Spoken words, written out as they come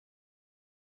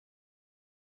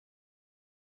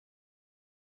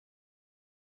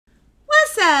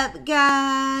up,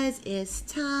 guys? It's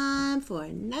time for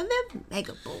another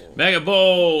Mega Bowl. Mega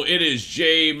Bowl. It is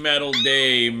J Metal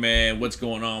Day, man. What's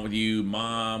going on with you,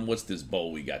 Mom? What's this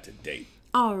bowl we got today?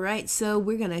 All right, so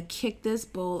we're going to kick this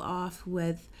bowl off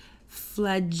with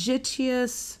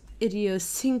Flagitious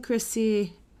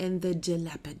Idiosyncrasy and the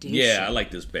Dilapidation. Yeah, I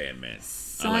like this band, man.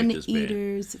 Sun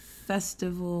Eaters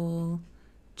Festival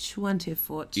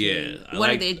 2014. Yeah.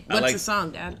 What's the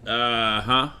song, Dad?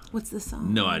 What's the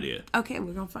song? No idea. Okay,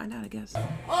 we're going to find out, I guess.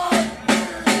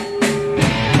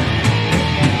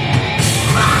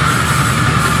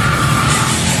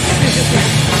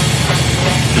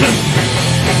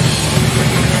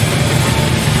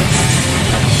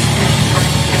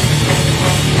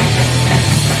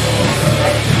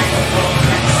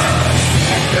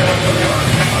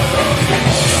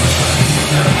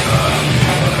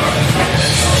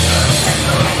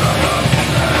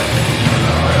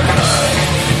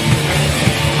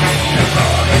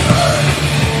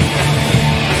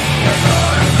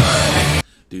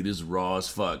 Dude, this is raw as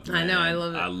fuck, man. I know, I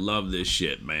love it. I love this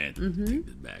shit, man. Take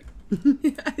this back.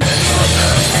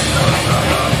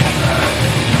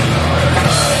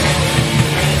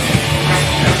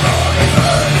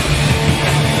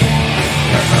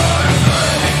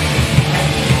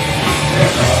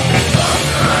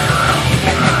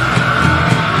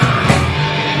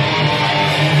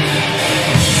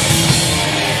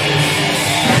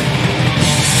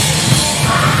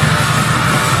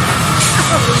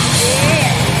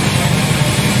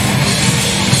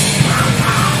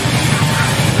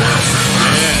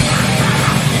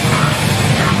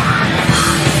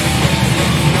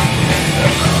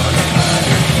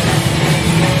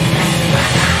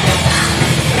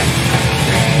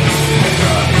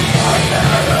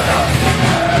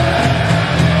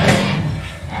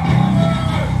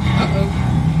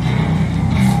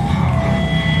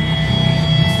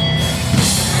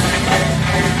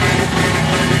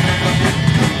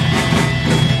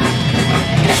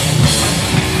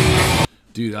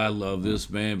 Dude, I love this,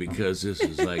 man, because this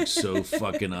is like so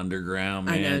fucking underground,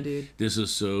 man. I know, dude. This is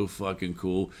so fucking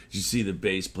cool. Did you see the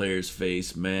bass player's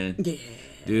face, man? Yeah.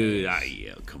 Dude,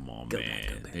 yeah, come on,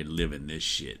 man. Back. They're living this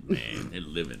shit, man. They're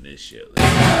living this shit. Watch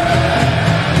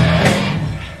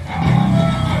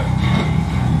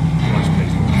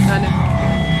baseball. I know.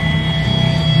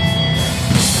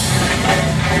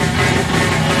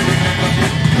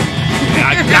 I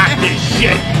got this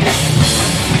shit.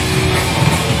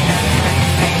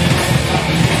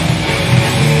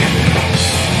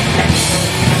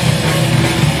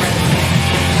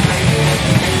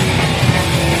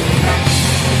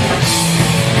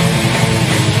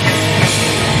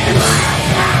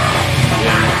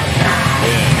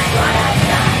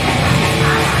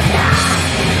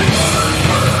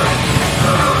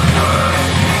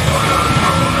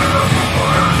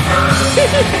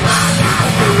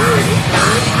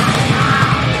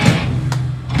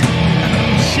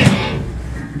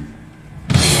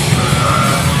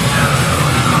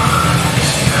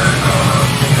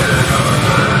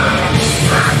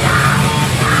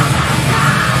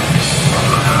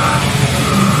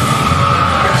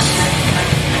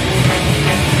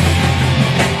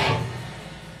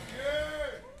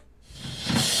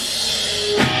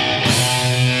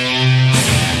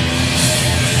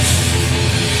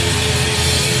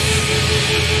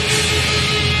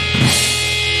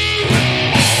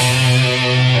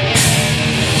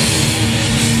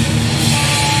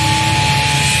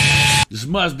 This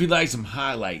must be like some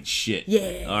highlight shit.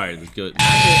 Yeah. All right, let's go.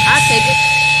 I take it.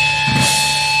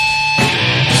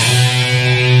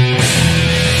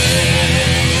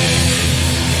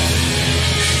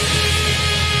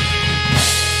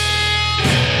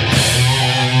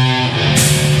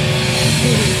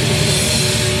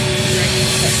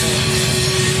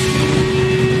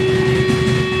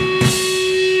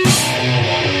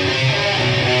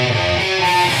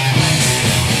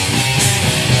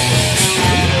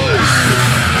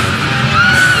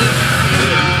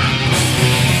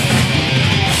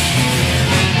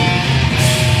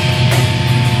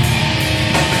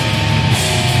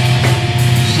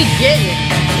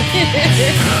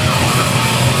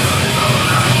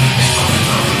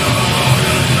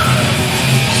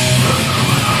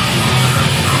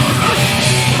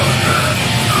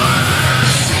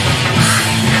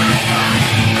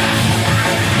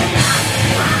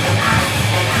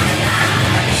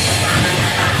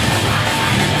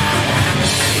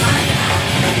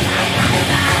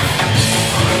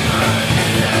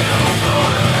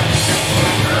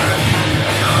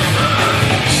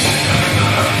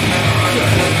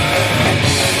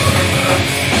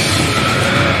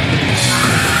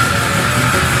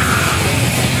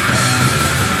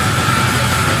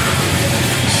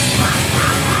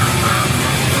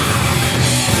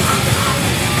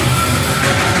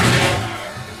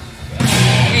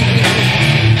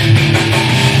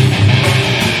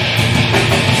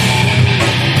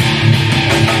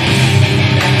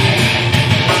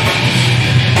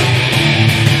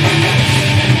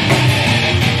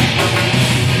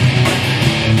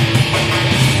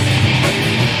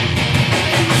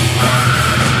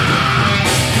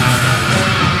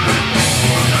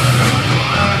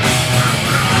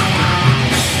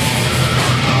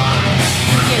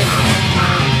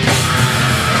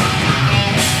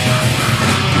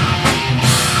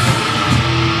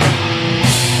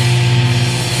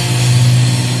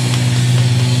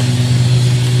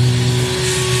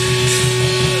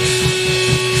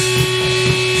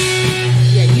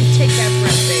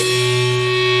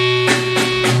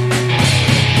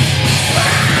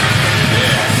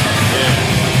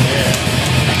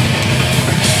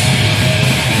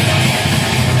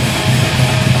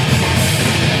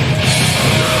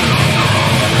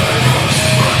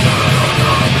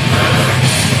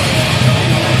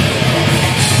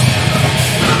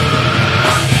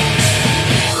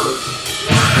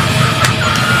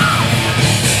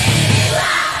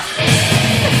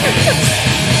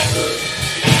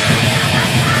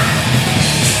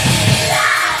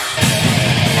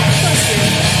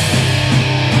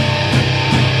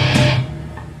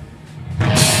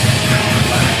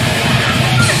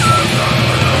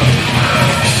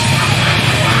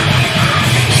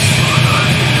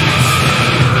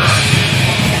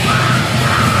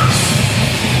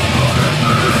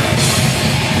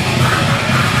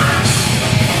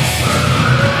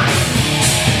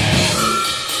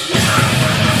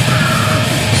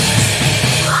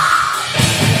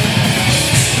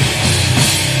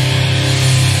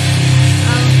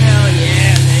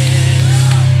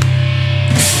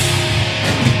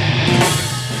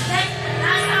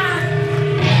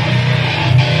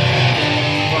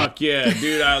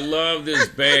 I love this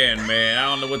band, man. I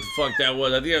don't know what the fuck that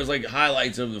was. I think it was like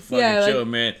highlights of the fucking show,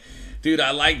 man. Dude,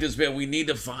 I like this band. We need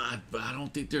to find, but I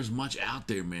don't think there's much out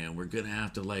there, man. We're gonna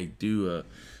have to like do a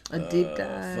deep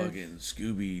dive, fucking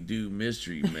Scooby-Doo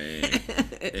mystery, man,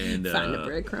 and find the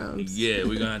breadcrumbs. Yeah,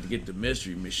 we're gonna have to get the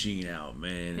mystery machine out,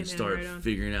 man, and start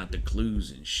figuring out the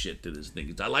clues and shit to this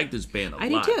thing. I like this band a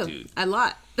lot, dude. A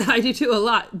lot. I do too, a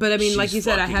lot. But I mean, like you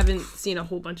said, I haven't seen a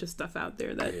whole bunch of stuff out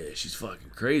there that. Yeah, she's fucking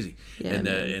crazy. Yeah,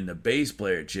 and the bass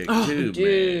player chick too, dude,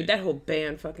 man. That whole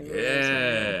band fucking.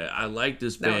 Yeah, I like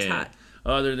this band. That was hot.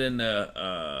 Other than the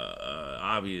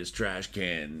obvious trash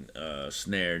can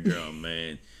snare drum,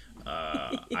 man.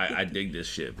 I dig this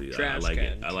shit, dude. I like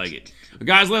it. I like it. But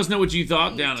guys, let us know what you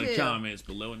thought down in the comments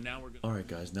below. And now we're all right,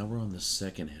 guys. Now we're on the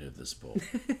second hit of this bowl.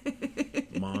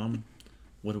 Mom,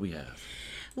 what do we have?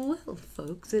 Well,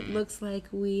 folks, it looks like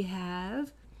we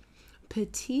have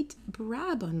Petit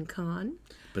Brabancon.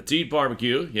 Petit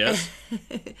Barbecue, yes.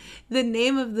 The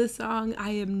name of the song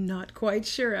I am not quite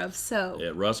sure of, so...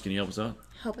 Yeah, Russ, can you help us out?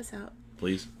 Help us out.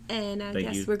 Please. And I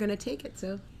guess we're going to take it,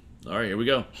 so... All right, here we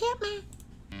go. Hit me.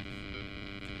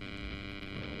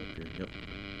 Yep.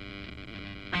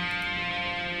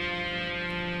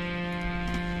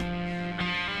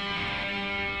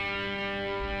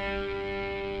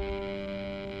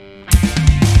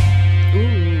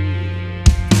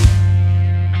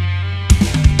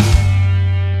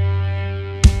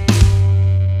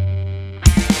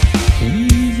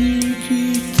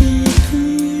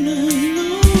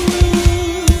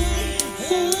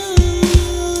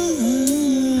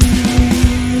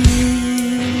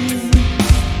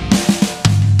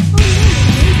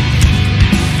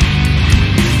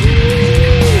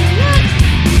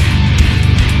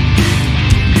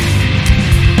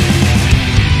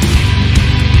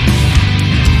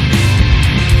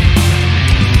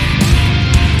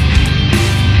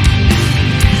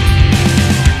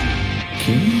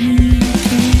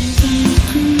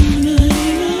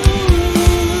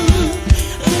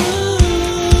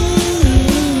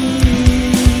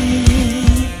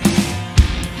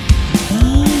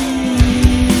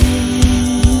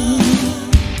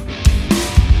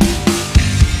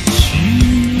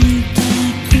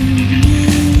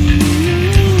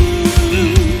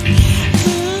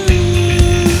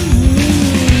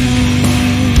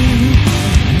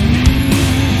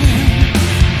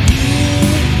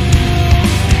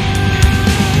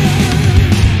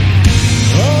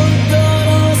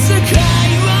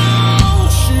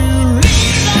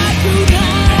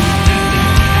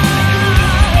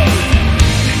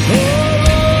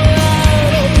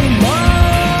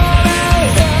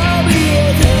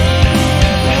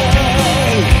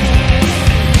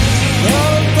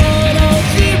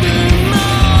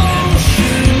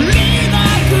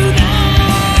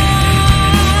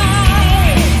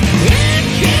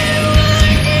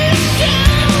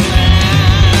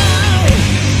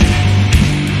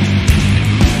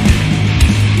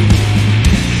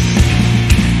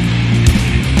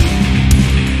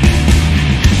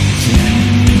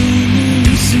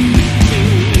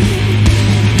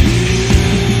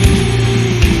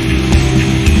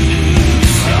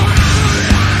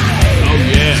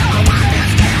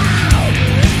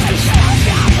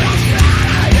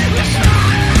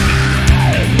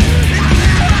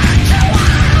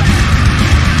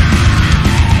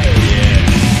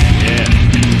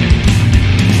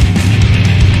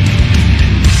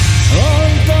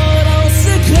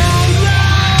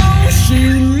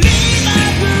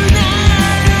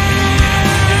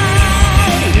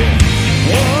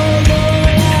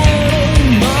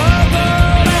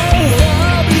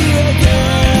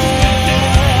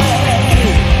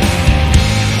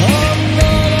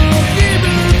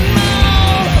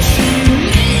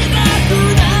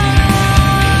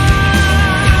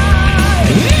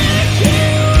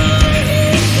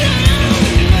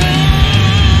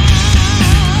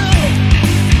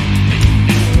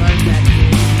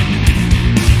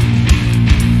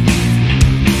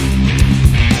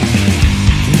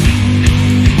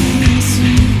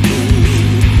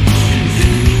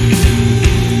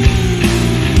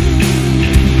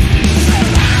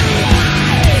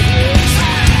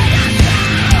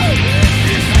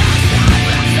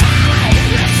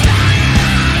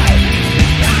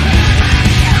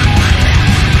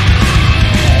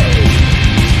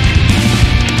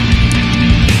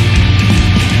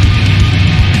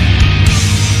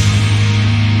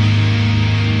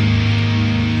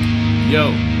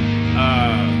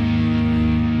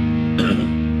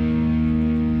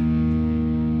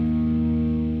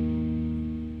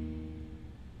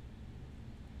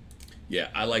 Yeah,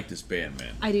 I like this band,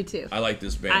 man. I do too. I like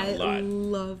this band a lot. I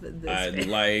love this band. I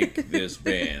like this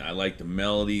band. I like the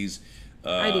melodies.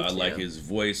 I do too. I like his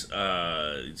voice.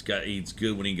 It's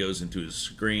good when he goes into his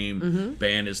scream.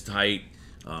 Band is tight.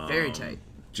 Very tight.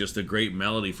 Just a great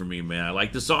melody for me, man. I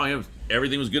like the song.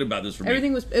 Everything was good about this for me.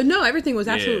 Everything was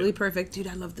absolutely perfect, dude.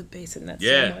 I love the bass in that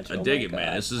so much. I dig it,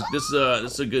 man. This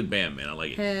is a good band, man. I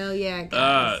like it. Hell yeah,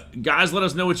 guys. Guys, let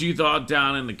us know what you thought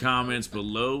down in the comments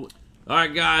below. All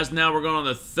right, guys. Now we're going on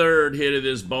the third hit of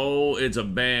this bowl. It's a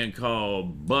band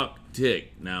called BLVD.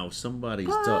 Now somebody's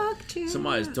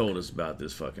told us about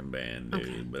this fucking band,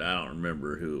 dude, but I don't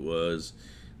remember who it was.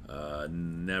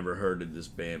 Never heard of this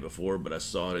band before, but I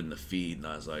saw it in the feed and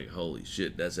I was like, holy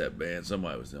shit, that's that band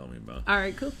somebody was telling me about. All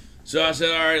right, cool. So I said,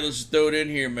 all right, let's just throw it in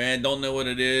here, man. Don't know what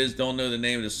it is, don't know the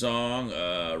name of the song.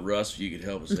 Russ, if you could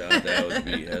help us out, that would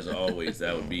be, as always,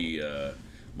 that would be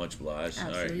much obliged.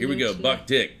 All right, here we go,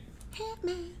 BLVD.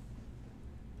 Hitman.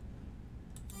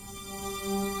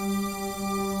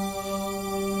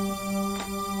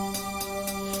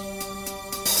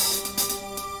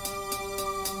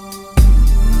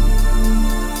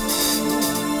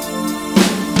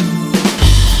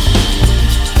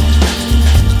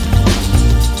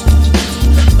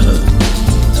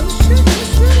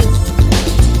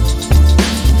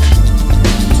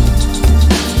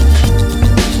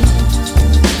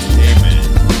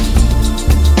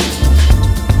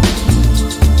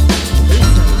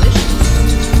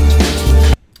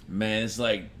 It's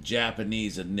like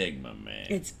Japanese Enigma, man.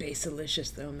 It's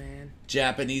basalicious though, man.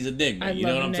 Japanese Enigma. You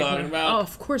know what I'm talking about? Oh,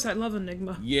 of course, I love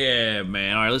Enigma. Yeah,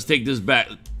 man. All right, let's take this back.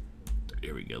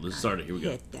 Here we go. Let's start it. Here we go.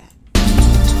 Hit that.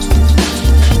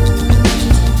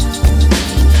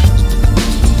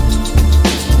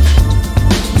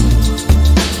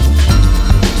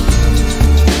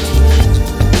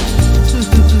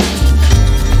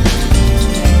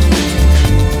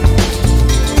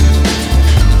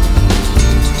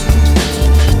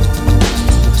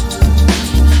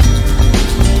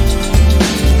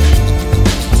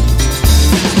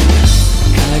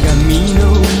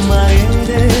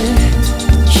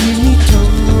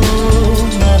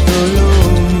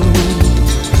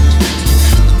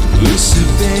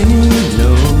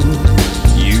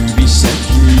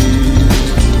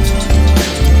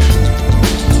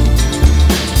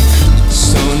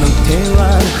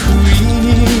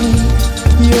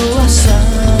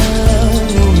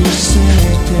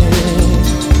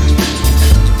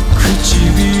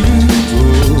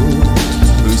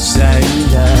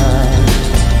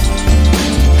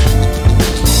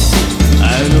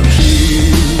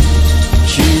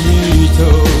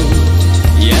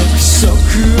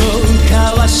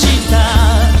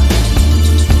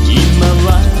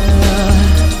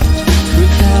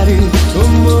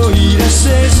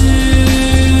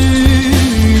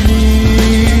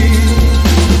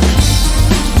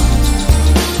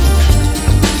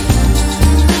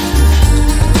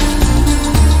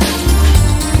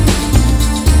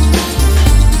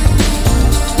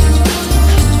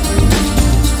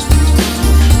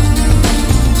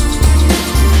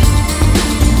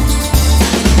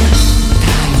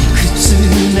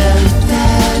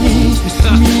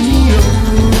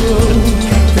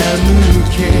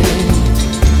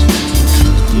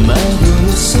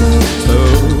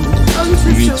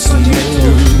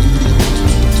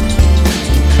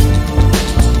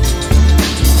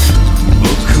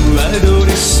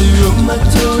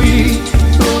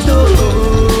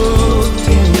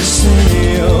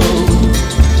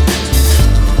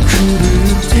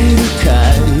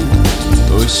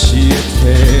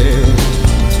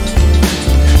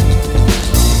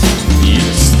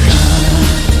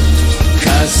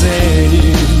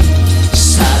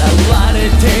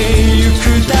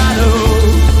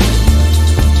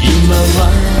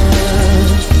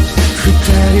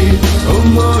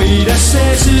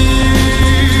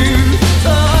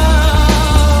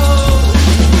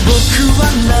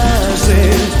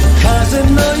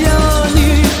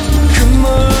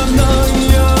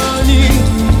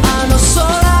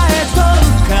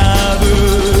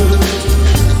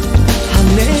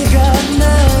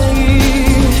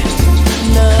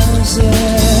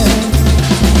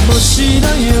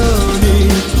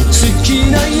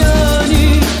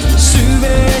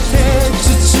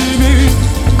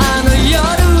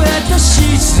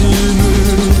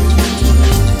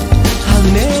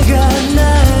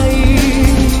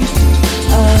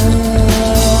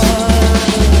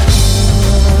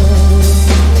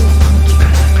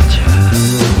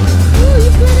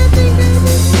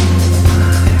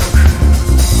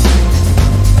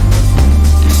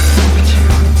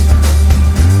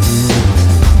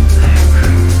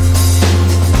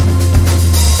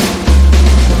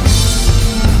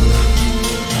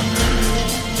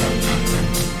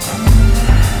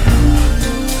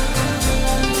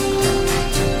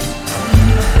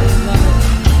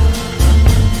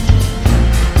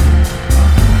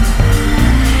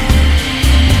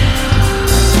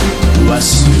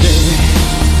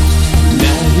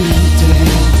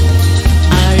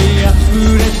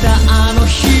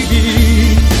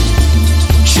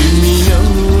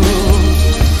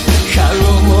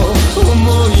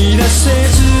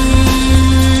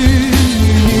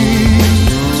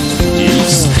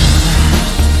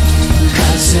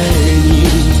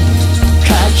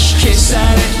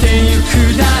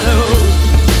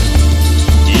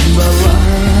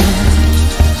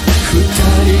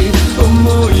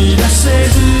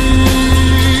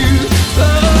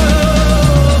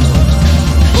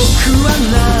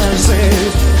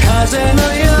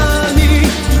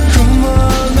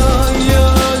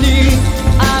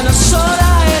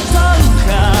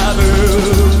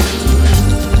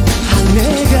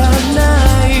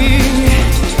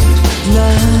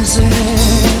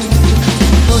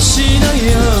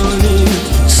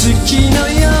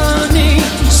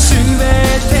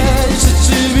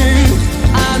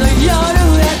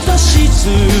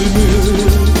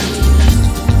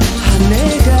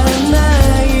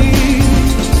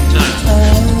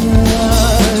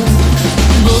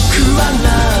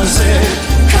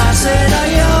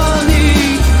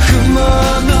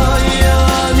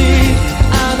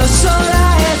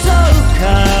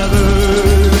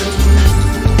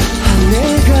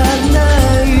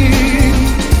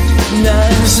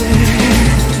 ぜ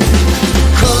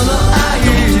この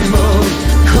愛も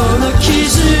この傷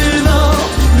も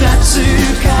懐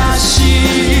かしい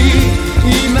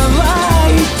今は愛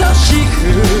しく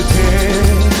て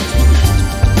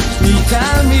痛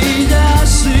み出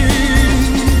す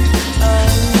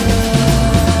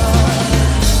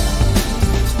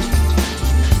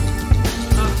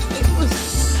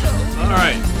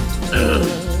Alright.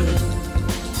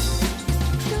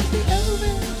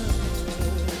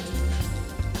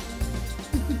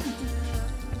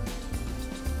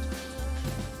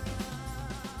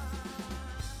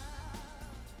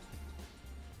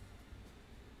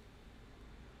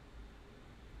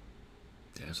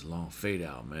 That's a long fade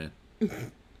out, man.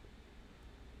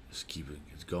 Just keep it.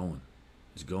 It's going.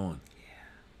 It's going.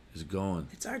 Yeah. It's going.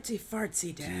 It's artsy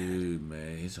fartsy, Dad. Dude,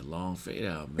 man, it's a long fade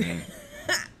out, man.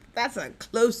 That's a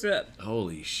close up.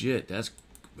 Holy shit, that's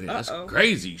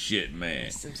crazy shit, man.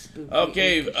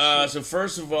 Okay, so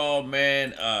first of all,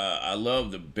 man, I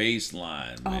love the bass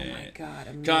line, man. Oh my god,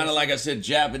 kind of like I said,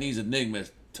 Japanese enigma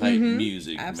type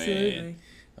music, absolutely.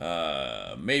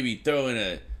 Man. Maybe throw in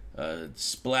a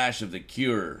splash of The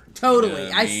Cure. Totally, You know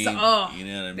what I mean? saw. You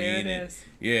know what I mean? There it is.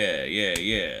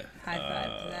 Yeah. High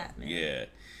five to that, man. Yeah.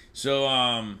 So,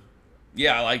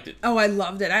 yeah, I liked it. Oh, I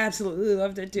loved it. I absolutely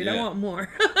loved it, dude. Yeah. I want more.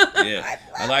 Yeah,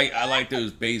 I like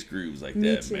those bass grooves like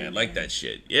that, too, man. I man. like that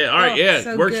shit. Yeah, all right,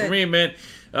 so works good. for me, man.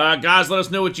 Guys, let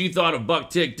us know what you thought of Buck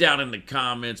Tick down in the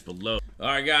comments below. All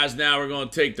right, guys, now we're going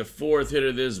to take the fourth hit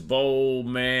of this bowl,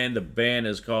 man. The band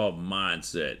is called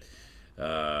Mindset.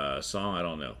 Song, I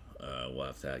don't know. We'll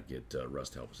have to get Russ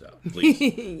to help us out. Please.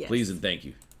 Yes. Please and thank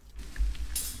you.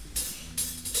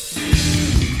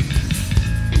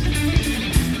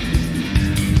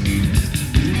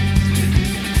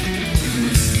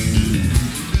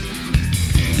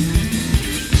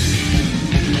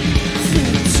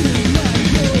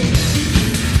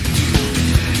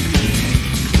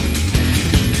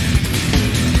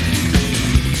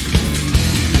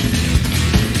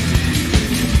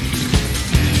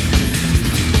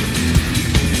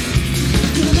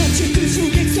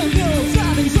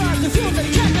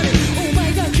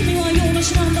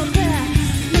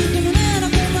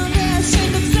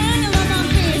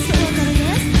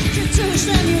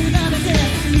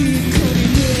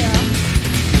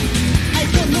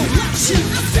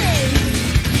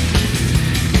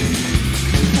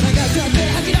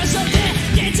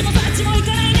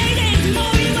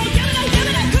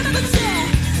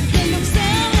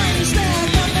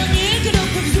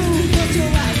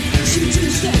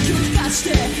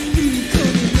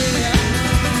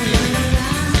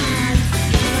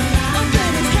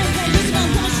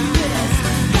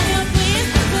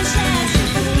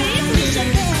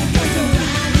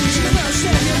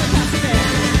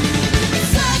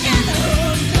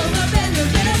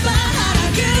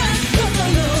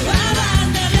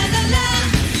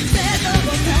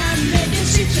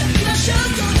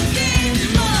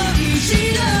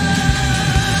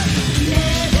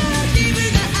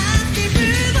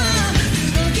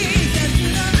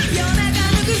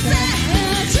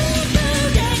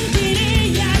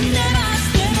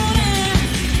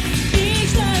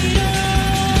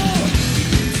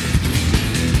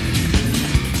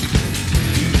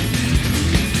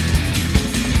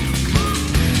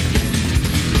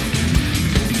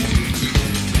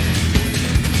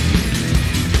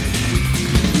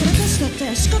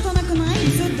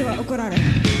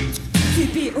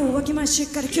ましっ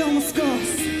かり今日も過ごす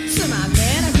つまんね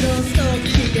えなクロストーク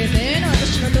聞いてねえな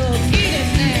私のトークいいで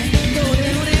すねどう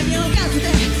でもね身をかけて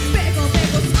ペコペ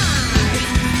コスマイ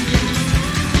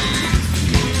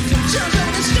ル上々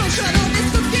な視聴者はどうです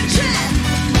か現地だ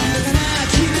から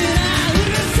君らう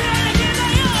るせえだけだ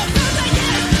よどうだけ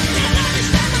手何し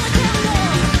たのかも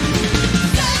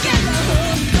だけど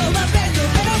本当はベッド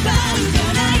でのバウじ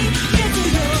ゃない月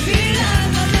曜日ラ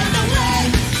ンドのウェ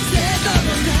イ生徒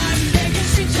の感じで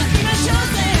消しちゃいましょう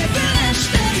ぜブラし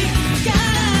ていいから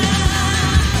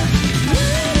う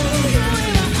ーよ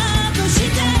りはアップして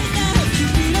いた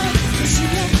君の星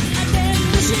をアテン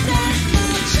ドしても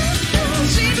うちょっと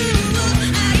自分を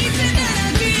愛せたら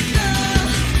きっと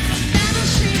楽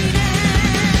しいね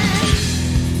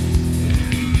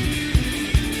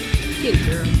Get it,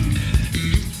 girl.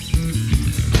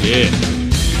 Yeah.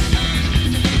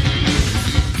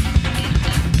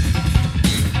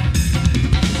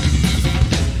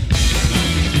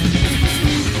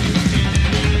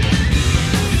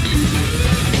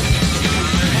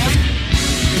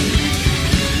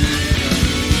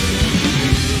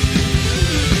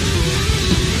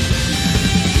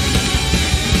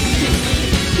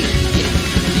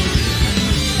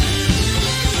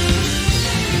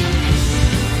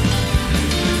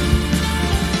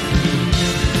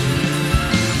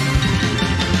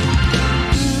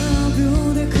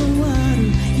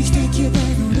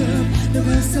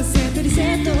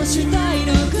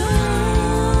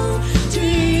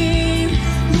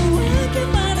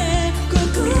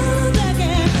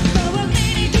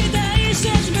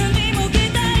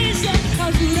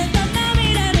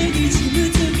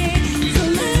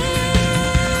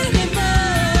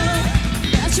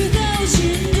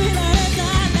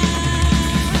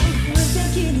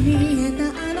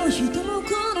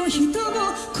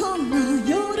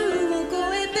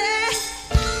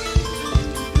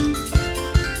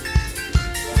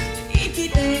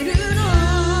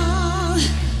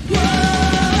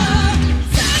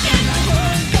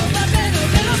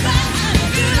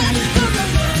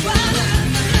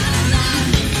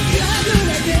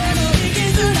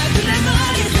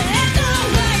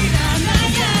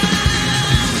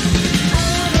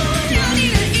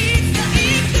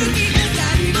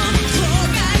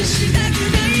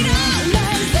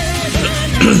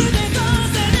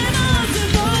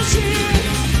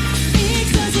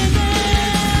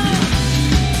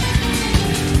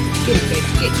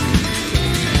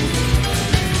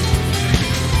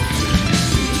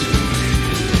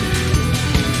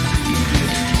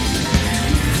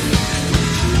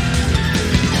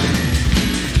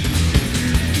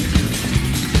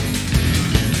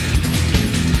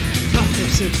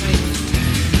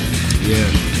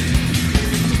 Yeah.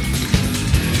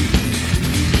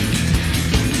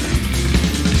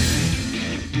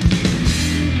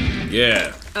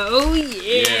 Yeah. Oh yeah.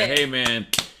 Yeah. Hey man.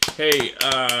 Hey.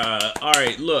 All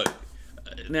right. Look.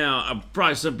 Now,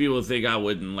 probably some people think I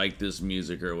wouldn't like this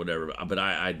music or whatever, but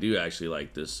I do actually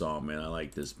like this song, man. I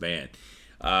like this band.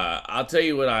 I'll tell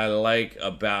you what I like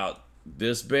about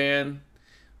this band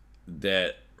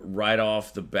that right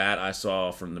off the bat I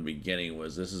saw from the beginning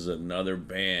was this is another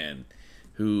band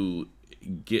who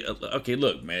okay,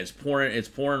 look, man, it's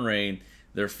pouring rain.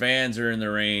 Their fans are in the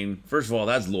rain. First of all,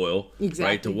 that's loyal, exactly.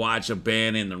 Right? To watch a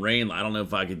band in the rain, I don't know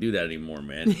if I could do that anymore,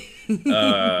 man.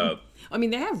 I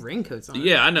mean, they have raincoats on.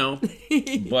 Yeah, I know,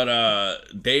 but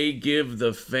they give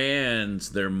the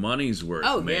fans their money's worth.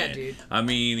 Oh man. yeah, dude. I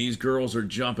mean, these girls are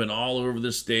jumping all over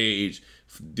the stage,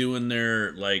 doing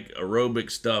their like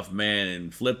aerobic stuff, man,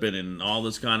 and flipping and all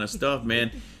this kind of stuff,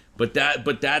 man. But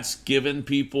that's giving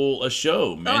people a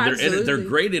show, man. They're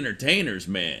great entertainers,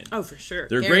 man. Oh, for sure.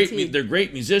 They're Guaranteed. They're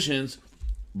great musicians,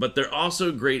 but they're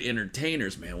also great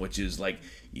entertainers, man. Which is like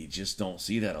you just don't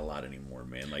see that a lot anymore,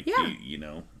 man. Like you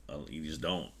know, you just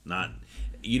don't.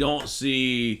 You don't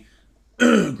see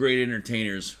great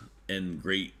entertainers and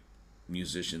great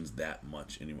musicians that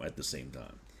much anymore at the same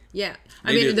time. Yeah,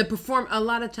 I mean a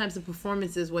lot of times the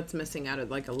performance is what's missing out of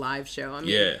like a live show. I mean,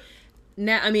 yeah.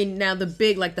 Now the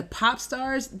big, like the pop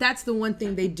stars, that's the one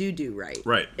thing they do right.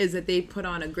 Right. Is that they put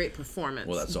on a great performance.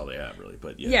 Well, that's all they have, really.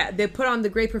 But yeah. Yeah, they put on the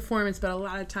great performance, but a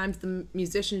lot of times the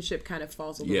musicianship kind of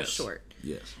falls a little short.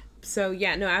 Yes. So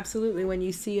yeah, no, absolutely. When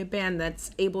you see a band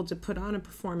that's able to put on a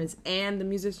performance and the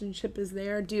musicianship is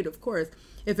there, dude, of course.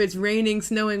 If it's raining,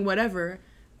 snowing, whatever,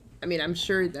 I mean, I'm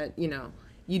sure that, you know,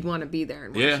 you'd want to be there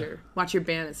and watch your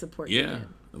band and support your band.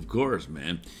 Of course,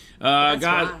 man. That's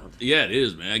guys, wild. Yeah, it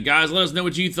is, man. Guys, let us know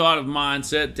what you thought of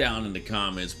Mindset down in the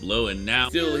comments below. And now,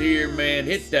 still here, man,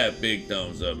 hit that big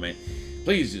thumbs up, man.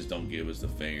 Please just don't give us the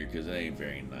finger, because it ain't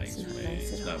very nice, man.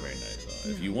 It's not very nice at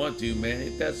all. If you want to, man,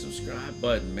 hit that subscribe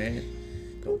button, man.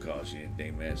 Don't cost you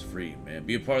anything, man. It's free, man.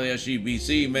 Be a part of the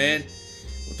SGBC, man.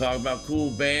 We'll talk about cool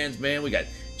bands, man. We got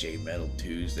J-Metal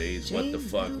Tuesdays, What the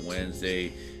Fuck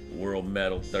Wednesday, World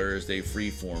Metal Thursday,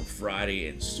 Freeform Friday,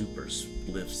 and Super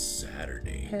Spliff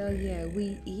Saturday. Hell yeah,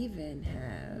 we even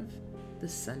have the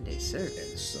Sunday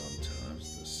service. And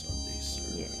sometimes the Sunday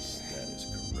service. Yeah. That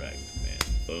is correct, man.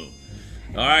 Boom.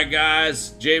 All right,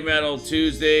 guys. J-Metal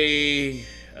Tuesday.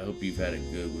 I hope you've had a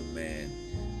good one, man.